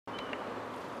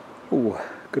Oh,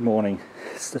 good morning.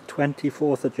 It's the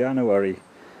 24th of January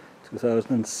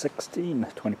 2016,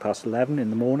 20 past 11 in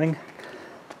the morning.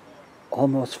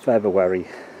 Almost February.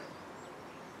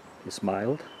 It's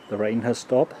mild, the rain has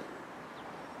stopped,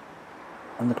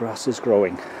 and the grass is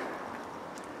growing.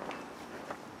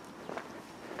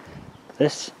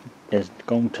 This is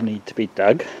going to need to be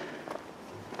dug.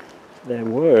 There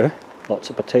were lots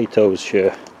of potatoes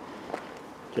here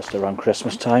just around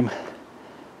Christmas time.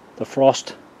 The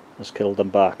frost has killed them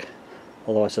back,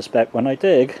 although I suspect when I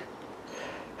dig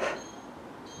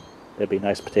there'll be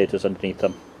nice potatoes underneath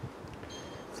them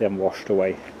if they haven't washed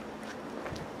away.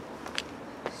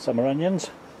 Summer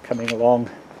onions coming along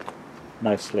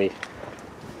nicely,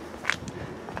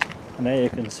 and there you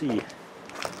can see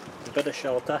a bit of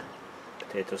shelter,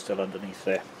 potatoes still underneath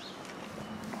there.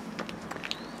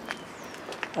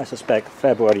 I suspect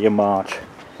February and March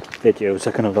videos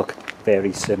are going to look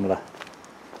very similar,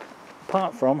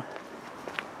 apart from,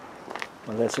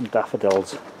 well, there's some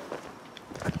daffodils.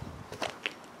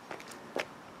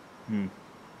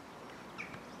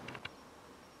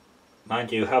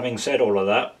 Mind you, having said all of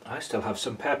that, I still have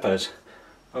some peppers.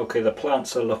 Okay, the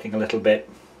plants are looking a little bit,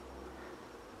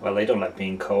 well, they don't like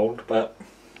being cold, but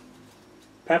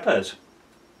peppers.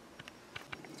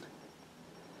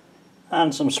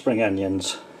 And some spring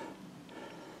onions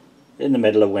in the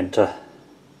middle of winter.